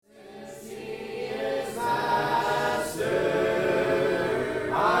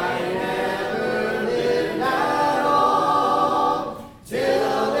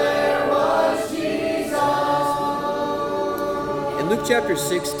chapter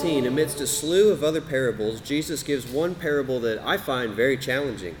 16, amidst a slew of other parables, Jesus gives one parable that I find very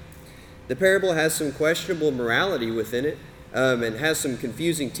challenging. The parable has some questionable morality within it and has some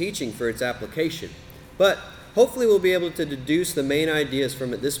confusing teaching for its application. But hopefully we'll be able to deduce the main ideas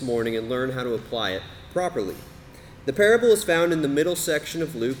from it this morning and learn how to apply it properly. The parable is found in the middle section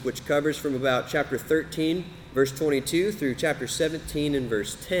of Luke, which covers from about chapter 13, verse 22, through chapter 17 and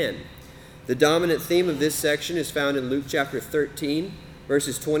verse 10. The dominant theme of this section is found in Luke chapter 13,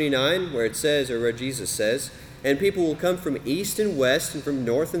 verses 29, where it says, or where Jesus says, "And people will come from east and west and from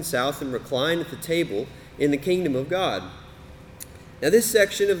north and south and recline at the table in the kingdom of God." Now, this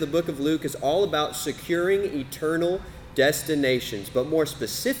section of the book of Luke is all about securing eternal destinations, but more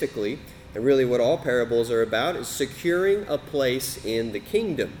specifically, and really what all parables are about, is securing a place in the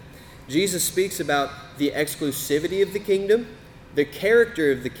kingdom. Jesus speaks about the exclusivity of the kingdom, the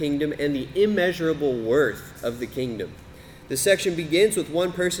character of the kingdom, and the immeasurable worth of the kingdom. This section begins with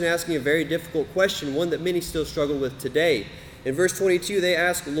one person asking a very difficult question, one that many still struggle with today. In verse 22, they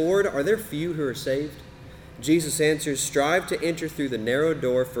ask, "Lord, are there few who are saved?" Jesus answers, "Strive to enter through the narrow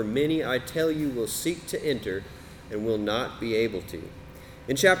door, for many, I tell you, will seek to enter and will not be able to."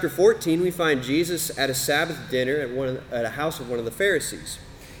 In chapter 14, we find Jesus at a Sabbath dinner at a house of one of the Pharisees.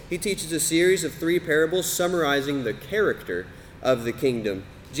 He teaches a series of 3 parables summarizing the character of the kingdom.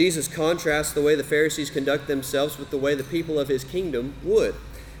 Jesus contrasts the way the Pharisees conduct themselves with the way the people of his kingdom would.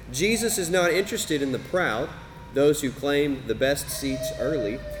 Jesus is not interested in the proud, those who claim the best seats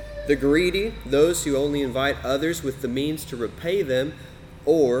early, the greedy, those who only invite others with the means to repay them,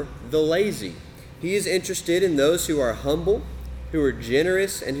 or the lazy. He is interested in those who are humble, who are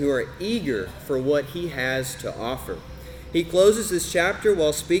generous, and who are eager for what he has to offer. He closes this chapter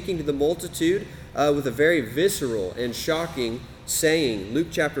while speaking to the multitude with a very visceral and shocking saying. Luke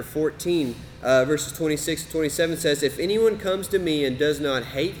chapter 14, verses 26 to 27 says, "If anyone comes to me and does not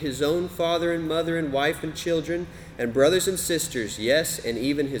hate his own father and mother and wife and children and brothers and sisters, yes, and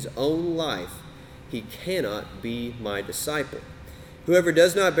even his own life, he cannot be my disciple. Whoever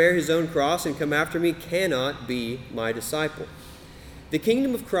does not bear his own cross and come after me cannot be my disciple." The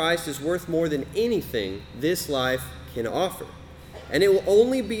kingdom of Christ is worth more than anything this life can offer, and it will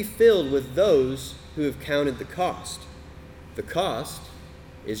only be filled with those who have counted the cost. The cost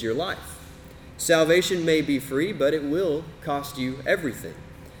is your life. Salvation may be free, but it will cost you everything.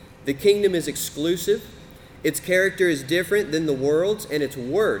 The kingdom is exclusive, its character is different than the world's, and its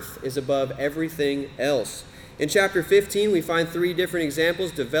worth is above everything else. In chapter 15, we find 3 different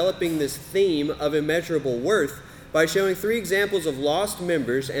examples developing this theme of immeasurable worth by showing 3 examples of lost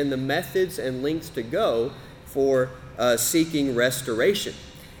members and the methods and lengths to go for seeking restoration.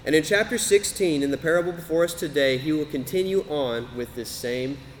 And in chapter 16, in the parable before us today, he will continue on with this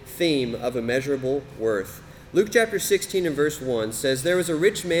same theme of immeasurable worth. Luke chapter 16 and verse 1 says, "There was a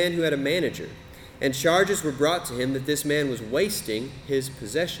rich man who had a manager, and charges were brought to him that this man was wasting his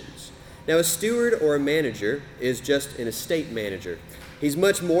possessions." Now, a steward or a manager is just an estate manager. He's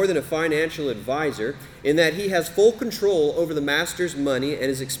much more than a financial advisor in that he has full control over the master's money and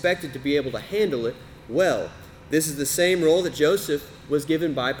is expected to be able to handle it well. This is the same role that Joseph was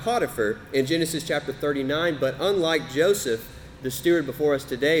given by Potiphar in Genesis chapter 39, but unlike Joseph, the steward before us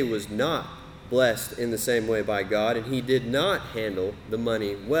today was not blessed in the same way by God, and he did not handle the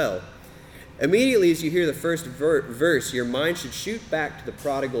money well. Immediately as you hear the first verse, your mind should shoot back to the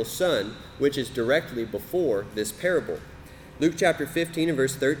prodigal son, which is directly before this parable. Luke chapter 15 and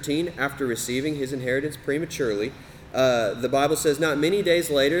verse 13, after receiving his inheritance prematurely, the Bible says, "Not many days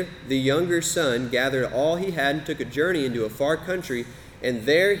later, the younger son gathered all he had and took a journey into a far country, and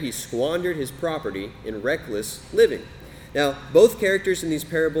there he squandered his property in reckless living." Now, both characters in these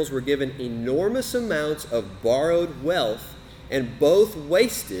parables were given enormous amounts of borrowed wealth, and both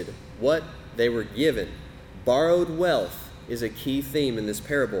wasted what they were given. Borrowed wealth is a key theme in this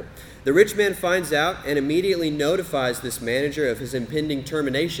parable. The rich man finds out and immediately notifies this manager of his impending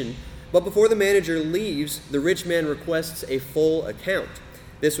termination. But before the manager leaves, the rich man requests a full account.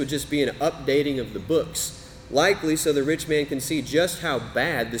 This would just be an updating of the books, likely so the rich man can see just how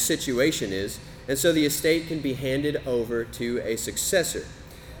bad the situation is, and so the estate can be handed over to a successor.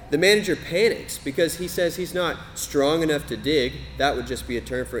 The manager panics because he says he's not strong enough to dig. That would just be a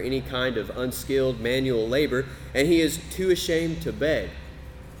term for any kind of unskilled manual labor, and he is too ashamed to beg.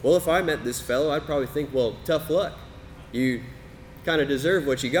 Well, if I met this fellow, I'd probably think, well, tough luck. You kind of deserve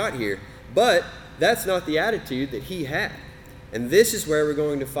what you got here. But that's not the attitude that he had. And this is where we're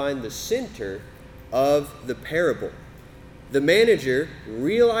going to find the center of the parable. The manager,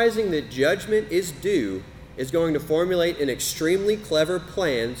 realizing that judgment is due, is going to formulate an extremely clever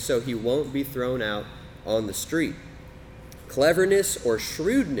plan so he won't be thrown out on the street. Cleverness or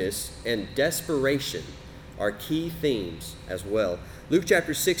shrewdness and desperation are key themes as well. Luke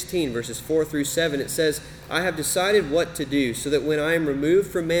chapter 16, verses 4 through 7, it says, "I have decided what to do, so that when I am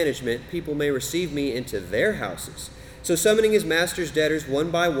removed from management, people may receive me into their houses." So summoning his master's debtors one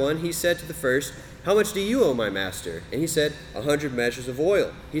by one, he said to the first, "How much do you owe my master?" And he said, 100 measures of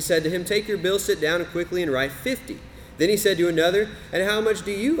oil. He said to him, "Take your bill, sit down quickly and write 50. Then he said to another, "And how much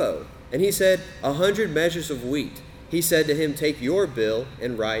do you owe?" And he said, 100 measures of wheat. He said to him, "Take your bill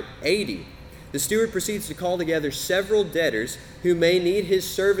and write 80. The steward proceeds to call together several debtors who may need his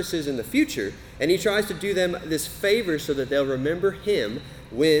services in the future, and he tries to do them this favor so that they'll remember him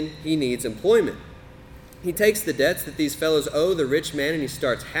when he needs employment. He takes the debts that these fellows owe the rich man and he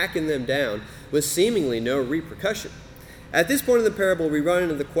starts hacking them down with seemingly no repercussion. At this point in the parable, we run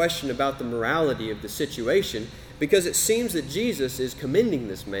into the question about the morality of the situation, because it seems that Jesus is commending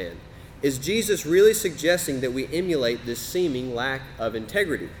this man. Is Jesus really suggesting that we emulate this seeming lack of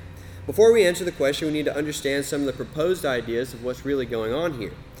integrity? Before we answer the question, we need to understand some of the proposed ideas of what's really going on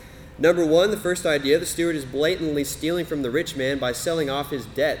here. Number one, the first idea, the steward is blatantly stealing from the rich man by selling off his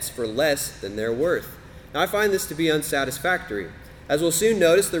debts for less than their worth. Now, I find this to be unsatisfactory. As we'll soon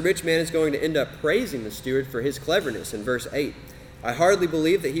notice, the rich man is going to end up praising the steward for his cleverness in verse 8. I hardly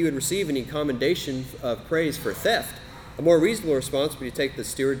believe that he would receive any commendation of praise for theft. A more reasonable response would be to take the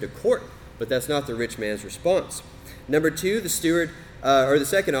steward to court, but that's not the rich man's response. Number two, the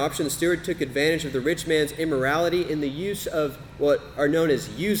second option, the steward took advantage of the rich man's immorality in the use of what are known as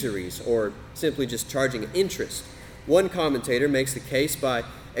usuries, or simply just charging interest. One commentator makes the case by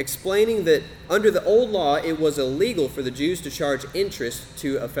explaining that under the old law, it was illegal for the Jews to charge interest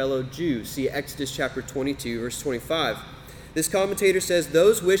to a fellow Jew. See Exodus chapter 22, verse 25. This commentator says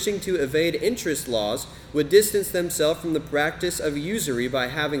those wishing to evade interest laws would distance themselves from the practice of usury by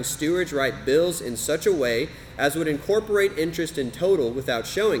having stewards write bills in such a way as would incorporate interest in total without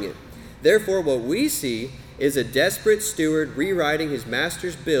showing it. Therefore, what we see is a desperate steward rewriting his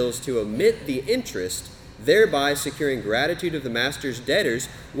master's bills to omit the interest, thereby securing gratitude of the master's debtors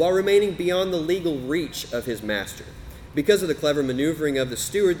while remaining beyond the legal reach of his master. Because of the clever maneuvering of the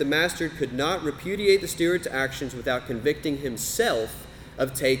steward, the master could not repudiate the steward's actions without convicting himself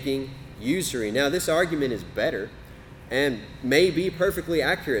of taking usury. Now, this argument is better and may be perfectly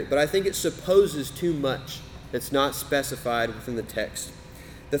accurate, but I think it supposes too much that's not specified within the text.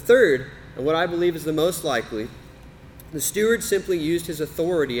 The third, and what I believe is the most likely, the steward simply used his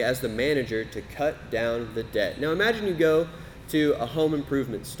authority as the manager to cut down the debt. Now, imagine you go to a home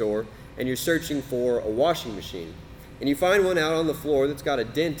improvement store and you're searching for a washing machine. And you find one out on the floor that's got a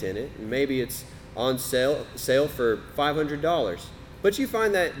dent in it, and maybe it's on sale for $500. But you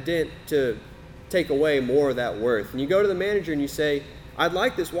find that dent to take away more of that worth. And you go to the manager and you say, I'd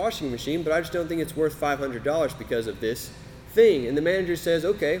like this washing machine, but I just don't think it's worth $500 because of this thing. And the manager says,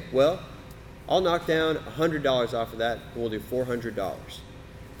 okay, well, I'll knock down $100 off of that, and we'll do $400.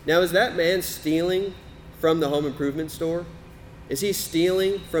 Now, is that man stealing from the home improvement store? Is he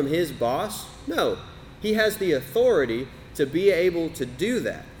stealing from his boss? No. He has the authority to be able to do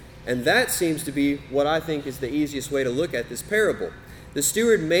that. And that seems to be what I think is the easiest way to look at this parable. The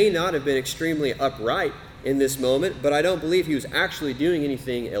steward may not have been extremely upright in this moment, but I don't believe he was actually doing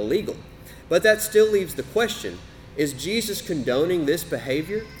anything illegal. But that still leaves the question, is Jesus condoning this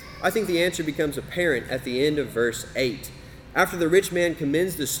behavior? I think the answer becomes apparent at the end of verse 8. After the rich man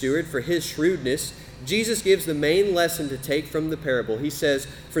commends the steward for his shrewdness, Jesus gives the main lesson to take from the parable. He says,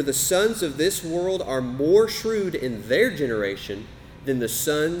 for the sons of this world are more shrewd in their generation than the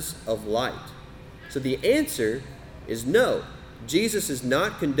sons of light. So the answer is no. Jesus is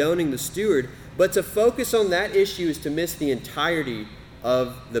not condoning the steward, but to focus on that issue is to miss the entirety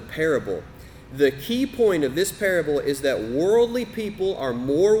of the parable. The key point of this parable is that worldly people are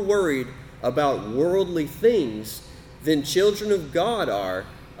more worried about worldly things than children of God are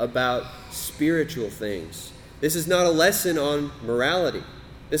about spiritual things. This is not a lesson on morality.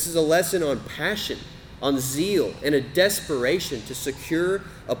 This is a lesson on passion, on zeal, and a desperation to secure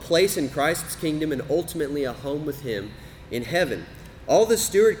a place in Christ's kingdom and ultimately a home with Him in heaven. All the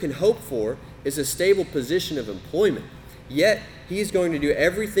steward can hope for is a stable position of employment. Yet, he is going to do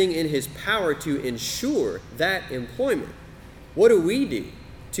everything in his power to ensure that employment. What do we do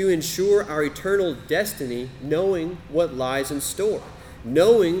to ensure our eternal destiny, knowing what lies in store,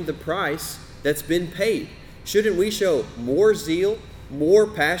 knowing the price that's been paid? Shouldn't we show more zeal, more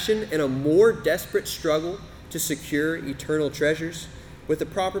passion, and a more desperate struggle to secure eternal treasures? With the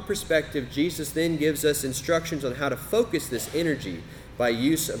proper perspective, Jesus then gives us instructions on how to focus this energy by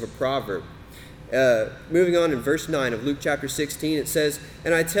use of a proverb. Moving on in verse 9 of Luke chapter 16, it says,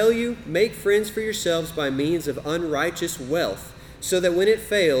 "And I tell you, make friends for yourselves by means of unrighteous wealth, so that when it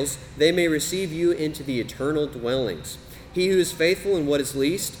fails, they may receive you into the eternal dwellings. He who is faithful in what is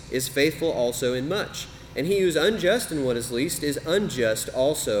least is faithful also in much, and he who is unjust in what is least is unjust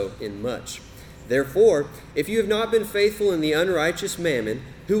also in much. Therefore, if you have not been faithful in the unrighteous mammon,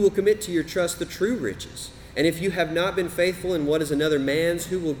 who will commit to your trust the true riches? And if you have not been faithful in what is another man's,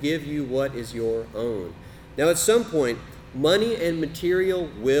 who will give you what is your own?" Now, at some point, money and material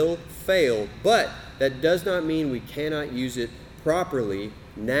will fail, but that does not mean we cannot use it properly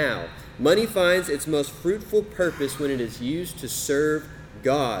now. Money finds its most fruitful purpose when it is used to serve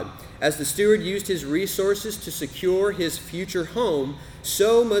God. As the steward used his resources to secure his future home,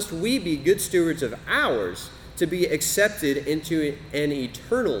 so must we be good stewards of ours to be accepted into an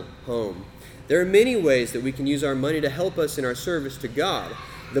eternal home. There are many ways that we can use our money to help us in our service to God.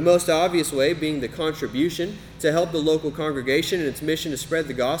 The most obvious way being the contribution to help the local congregation in its mission to spread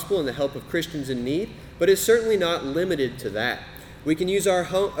the gospel and the help of Christians in need, but it's certainly not limited to that. We can use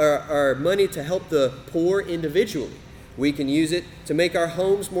our money to help the poor individually. We can use it to make our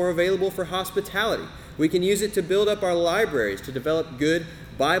homes more available for hospitality. We can use it to build up our libraries, to develop good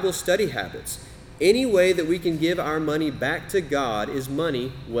Bible study habits. Any way that we can give our money back to God is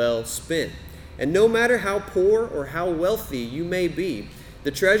money well spent. And no matter how poor or how wealthy you may be,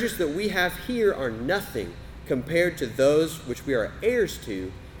 the treasures that we have here are nothing compared to those which we are heirs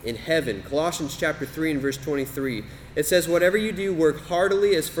to in heaven. Colossians chapter 3 and verse 23, it says, "Whatever you do, work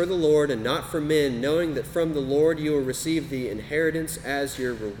heartily as for the Lord and not for men, knowing that from the Lord you will receive the inheritance as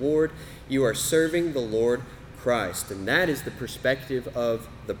your reward. You are serving the Lord Christ." And that is the perspective of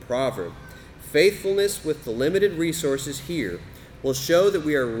the proverb. Faithfulness with the limited resources here will show that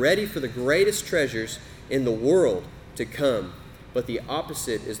we are ready for the greatest treasures in the world to come. But the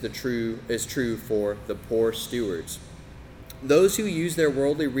opposite is true for the poor stewards. Those who use their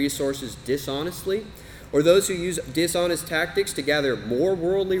worldly resources dishonestly, or those who use dishonest tactics to gather more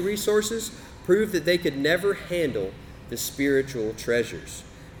worldly resources, prove that they could never handle the spiritual treasures.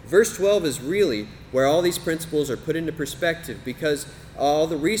 Verse 12 is really where all these principles are put into perspective, because all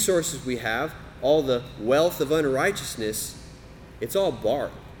the resources we have, all the wealth of unrighteousness, it's all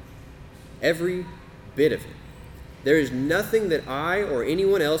borrowed. Every bit of it. There is nothing that I or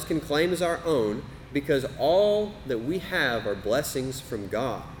anyone else can claim as our own, because all that we have are blessings from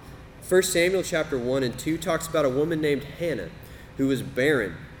God. 1 Samuel chapter 1 and 2 talks about a woman named Hannah who was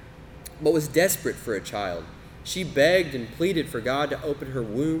barren but was desperate for a child. She begged and pleaded for God to open her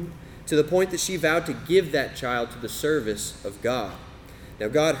womb, to the point that she vowed to give that child to the service of God. Now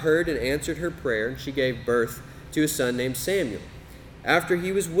God heard and answered her prayer, and she gave birth to a son named Samuel. After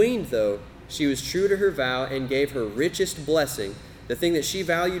he was weaned, though, she was true to her vow and gave her richest blessing, the thing that she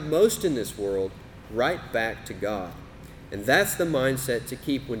valued most in this world, right back to God. And that's the mindset to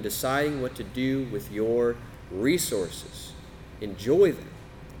keep when deciding what to do with your resources. Enjoy them.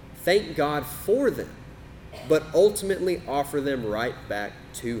 Thank God for them, but ultimately offer them right back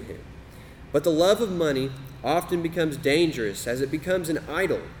to Him. But the love of money often becomes dangerous as it becomes an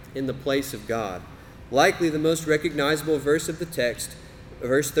idol in the place of God. Likely the most recognizable verse of the text,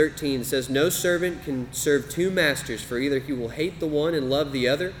 verse 13, says, "No servant can serve two masters, for either he will hate the one and love the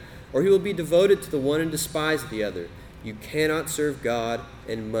other, or he will be devoted to the one and despise the other. You cannot serve God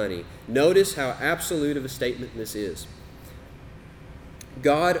and money." Notice how absolute of a statement this is.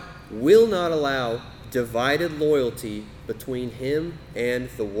 God will not allow divided loyalty between Him and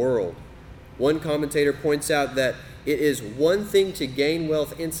the world. One commentator points out that it is one thing to gain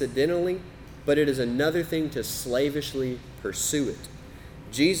wealth incidentally, but it is another thing to slavishly pursue it.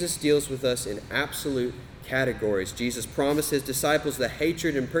 Jesus deals with us in absolute categories. Jesus promised His disciples the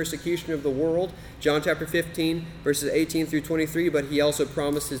hatred and persecution of the world, John chapter 15, verses 18 through 23, but He also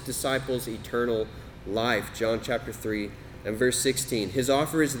promised His disciples eternal life, John chapter 3 and verse 16. His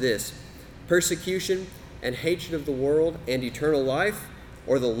offer is this: persecution and hatred of the world and eternal life,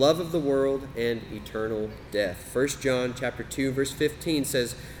 or the love of the world and eternal death. 1 John chapter 2, verse 15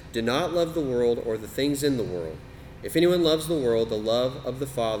 says, "Do not love the world or the things in the world. If anyone loves the world, the love of the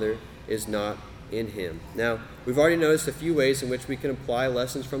Father is not in him." Now, we've already noticed a few ways in which we can apply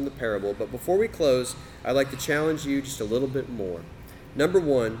lessons from the parable, but before we close, I'd like to challenge you just a little bit more. Number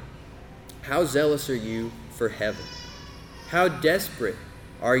one, how zealous are you for heaven? How desperate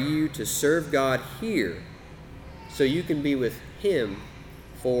are you to serve God here so you can be with Him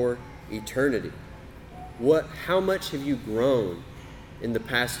for eternity? How much have you grown in the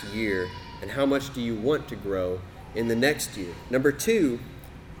past year, and how much do you want to grow in the next year? Number two,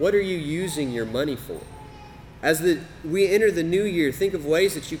 what are you using your money for? We enter the new year, think of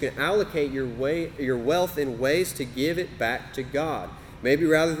ways that you can allocate your wealth in ways to give it back to God. Maybe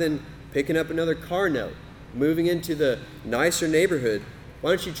rather than picking up another car note, moving into the nicer neighborhood,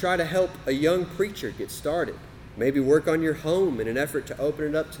 why don't you try to help a young preacher get started? Maybe work on your home in an effort to open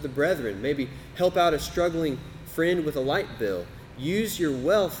it up to the brethren. Maybe help out a struggling friend with a light bill. Use your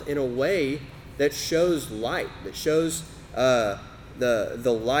wealth in a way that shows light, that shows the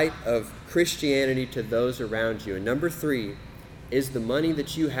light of Christianity to those around you. And number 3, is the money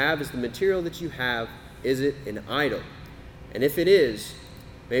that you have, is the material that you have, is it an idol? And if it is,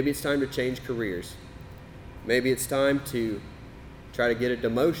 maybe it's time to change careers. Maybe it's time to try to get a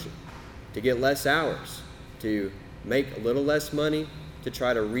demotion, to get less hours, to make a little less money, to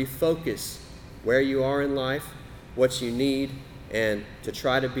try to refocus where you are in life, what you need, and to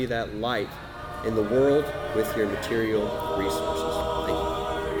try to be that light in the world with your material resources.